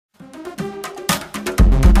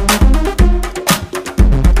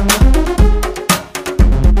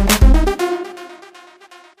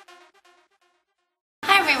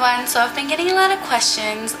everyone, so I've been getting a lot of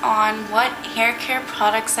questions on what hair care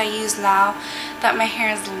products I use now that my hair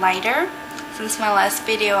is lighter. Since my last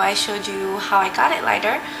video I showed you how I got it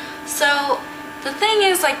lighter. So the thing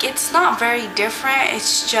is, like, it's not very different,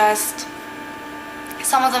 it's just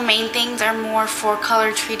some of the main things are more for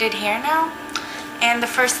color treated hair now. And the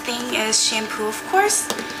first thing is shampoo, of course,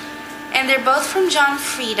 and they're both from John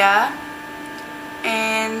Frieda,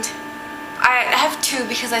 and I have two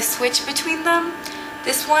because I switch between them.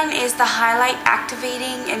 This one is the Highlight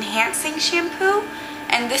Activating Enhancing Shampoo,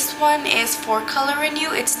 and this one is for Color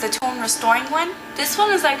Renew. It's the Tone Restoring one. This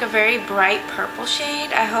one is like a very bright purple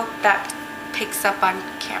shade. I hope that picks up on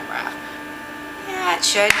camera. Yeah, it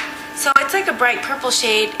should. So it's like a bright purple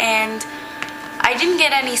shade, and I didn't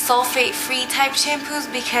get any sulfate-free type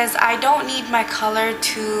shampoos because I don't need my color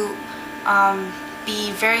to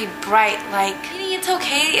be very bright. Like, it's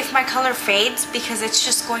okay if my color fades because it's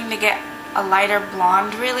just going to get a lighter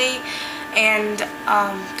blonde really, and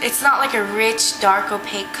it's not like a rich dark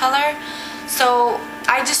opaque color, so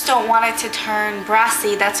I just don't want it to turn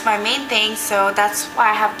brassy. That's my main thing, so that's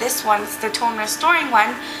why I have this one. It's the Tone Restoring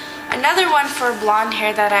one. Another one for blonde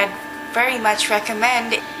hair that I'd very much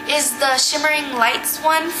recommend is the Shimmering Lights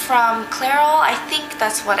one from Clairol. I think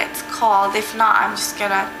that's what it's called. If not, I'm just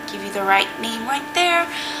gonna give you the right name right there.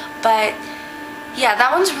 But yeah,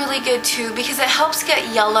 that one's really good too because it helps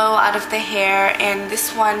get yellow out of the hair, and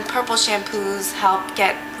this one, purple shampoos help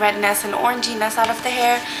get redness and oranginess out of the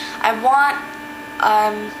hair. I want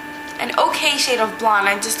an okay shade of blonde.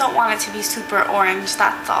 I just don't want it to be super orange,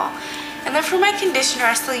 that's all. And then for my conditioner,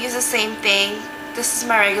 I still use the same thing. This is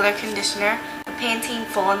my regular conditioner, the Pantene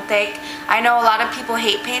Full and Thick. I know a lot of people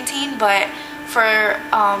hate Pantene, but for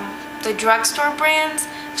the drugstore brands,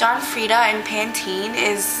 John Frieda and Pantene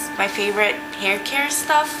is my favorite hair care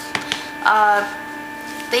stuff.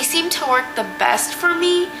 They seem to work the best for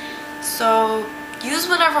me, so use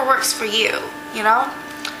whatever works for you, you know?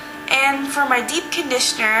 And for my deep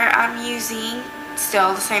conditioner, I'm using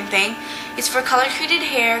still the same thing. It's for color treated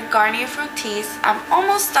hair, Garnier Fructis. I'm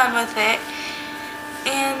almost done with it,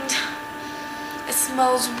 and it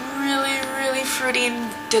smells really fruity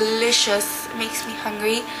and delicious. It makes me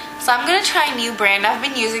hungry. So I'm gonna try a new brand. I've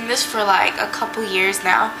been using this for like a couple years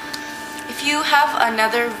now. If you have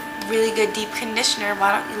another really good deep conditioner,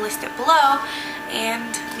 why don't you list it below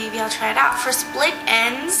and maybe I'll try it out. For split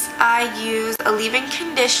ends, I use a leave-in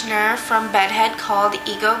conditioner from Bedhead called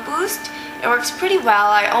Ego Boost. It works pretty well.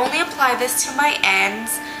 I only apply this to my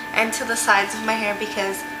ends and to the sides of my hair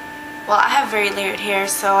because, well, I have very layered hair,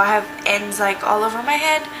 so I have ends like all over my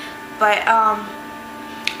head, but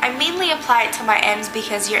I mainly apply it to my ends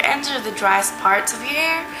because your ends are the driest parts of your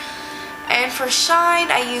hair. And for shine,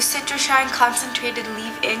 I use Citrus Shine Concentrated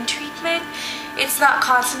Leave-In Treatment. It's not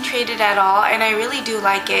concentrated at all, and I really do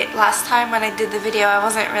like it. Last time when I did the video, I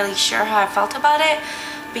wasn't really sure how I felt about it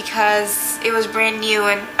because it was brand new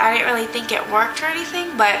and I didn't really think it worked or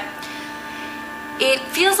anything, but it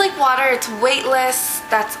feels like water, it's weightless,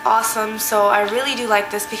 that's awesome. So I really do like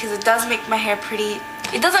this because it does make my hair pretty.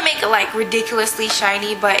 It doesn't make it like ridiculously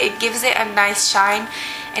shiny, but it gives it a nice shine.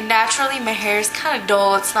 And naturally my hair is kind of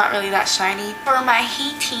dull, it's not really that shiny. For my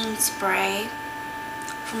heating spray,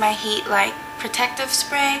 for my heat like protective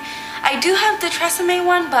spray, I do have the Tresemme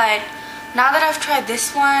one, but now that I've tried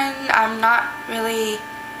this one, I'm not really,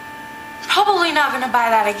 probably not gonna buy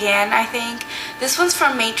that again. I think this one's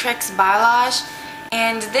from Matrix Biolage,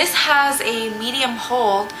 and this has a medium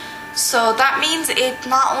hold, so that means it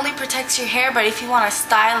not only protects your hair, but if you want to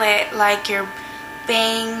style it like your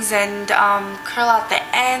bangs and curl out the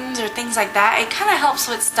ends or things like that, it kind of helps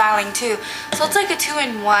with styling too. So it's like a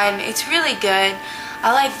 2-in-1. It's really good.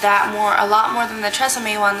 I like that a lot more than the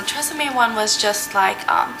Tresemme one. The Tresemme one was just like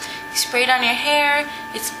you spray it on your hair.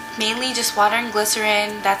 It's mainly just water and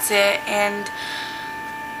glycerin. That's it. And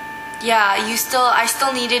yeah, I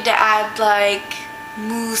still needed to add like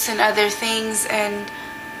mousse and other things, and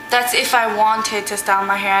that's if I wanted to style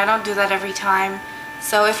my hair. I don't do that every time.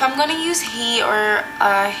 So if I'm going to use heat or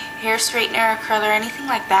a hair straightener or curler or anything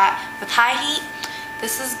like that with high heat,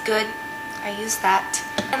 this is good. I use that.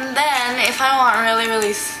 And then if I want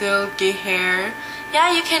really silky hair,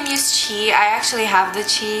 yeah, you can use Chi. I actually have the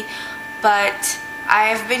Chi, but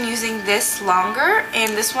I've been using this longer,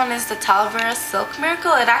 and this one is the Talavera Silk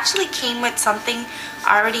Miracle. It actually came with something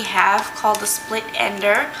I already have called the Split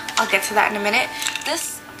Ender. I'll get to that in a minute.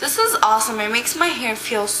 This is awesome. It makes my hair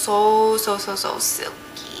feel so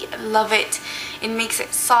silky. I love it. It makes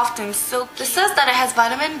it soft and silky. This says that it has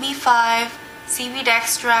vitamin B5, seaweed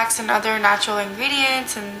extracts, and other natural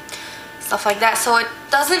ingredients and stuff like that. So it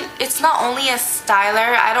it's not only a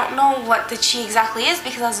styler. I don't know what the chi exactly is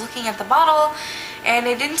because I was looking at the bottle and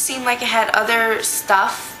it didn't seem like it had other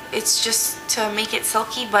stuff. It's just to make it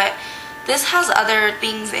silky, but this has other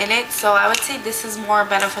things in it, so I would say this is more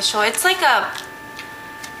beneficial. It's like a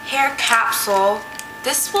hair capsule.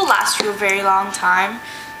 This will last you a very long time.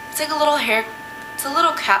 It's like a little it's a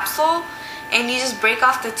little capsule, and you just break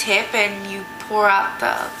off the tip and you pour out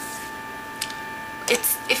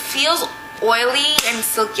it feels oily and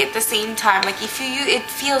silky at the same time. Like if you use it,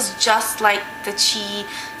 feels just like the Chi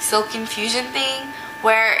Silk Infusion thing,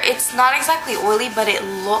 where it's not exactly oily, but it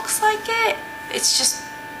looks like it. It's just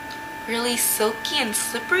really silky and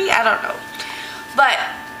slippery. I don't know, but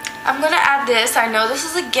I'm gonna add this. I know this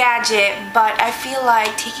is a gadget, but I feel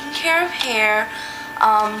like taking care of hair,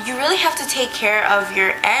 you really have to take care of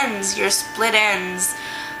your ends, your split ends,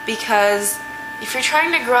 because if you're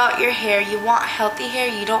trying to grow out your hair, you want healthy hair.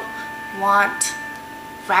 You don't want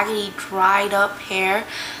raggedy, dried up hair.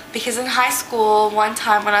 Because in high school, one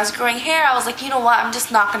time when I was growing hair, I was like, you know what, I'm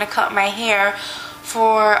just not gonna cut my hair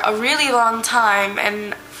for a really long time.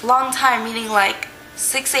 And long time meaning like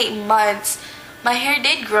 6-8 months. My hair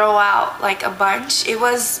did grow out like a bunch. It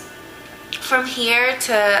was from here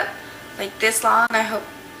to like this long. I hope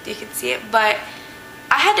you can see it, but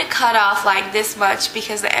I had to cut off like this much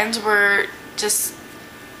because the ends were just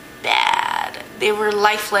bad. They were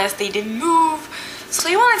lifeless. They didn't move. So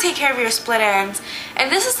you want to take care of your split ends,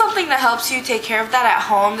 and this is something that helps you take care of that at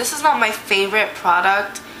home. This is not my favorite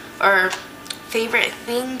product or favorite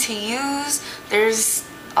thing to use. There's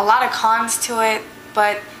a lot of cons to it,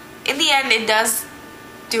 but in the end it does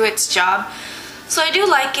do its job. So I do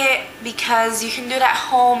like it because you can do it at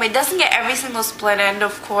home. It doesn't get every single split end,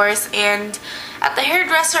 of course, and at the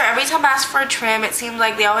hairdresser, every time I ask for a trim, it seems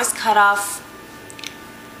like they always cut off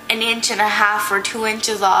 1.5 inches or 2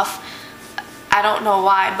 inches off. I don't know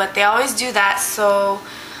why, but they always do that. So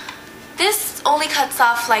this only cuts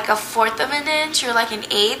off like 1/4 of an inch or like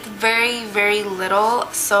 1/8, very, very little.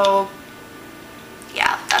 So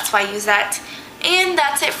yeah, that's why I use that. And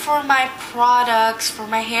that's it for my products for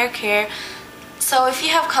my hair care. So if you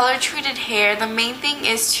have color treated hair, the main thing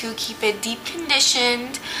is to keep it deep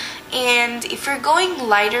conditioned. And if you're going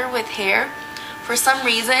lighter with hair, for some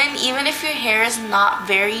reason, even if your hair is not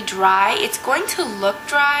very dry, it's going to look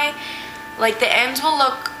dry. Like the ends will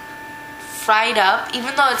look fried up,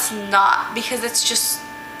 even though it's not, because it's just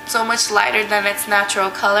so much lighter than its natural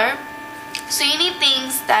color. So you need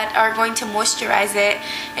things that are going to moisturize it,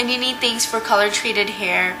 and you need things for color treated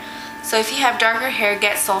hair. So if you have darker hair,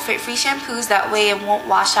 get sulfate free shampoos. That way it won't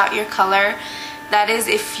wash out your color. That is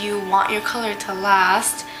if you want your color to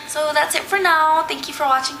last. So that's it for now. Thank you for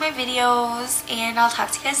watching my videos, and I'll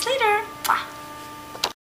talk to you guys later. Bye.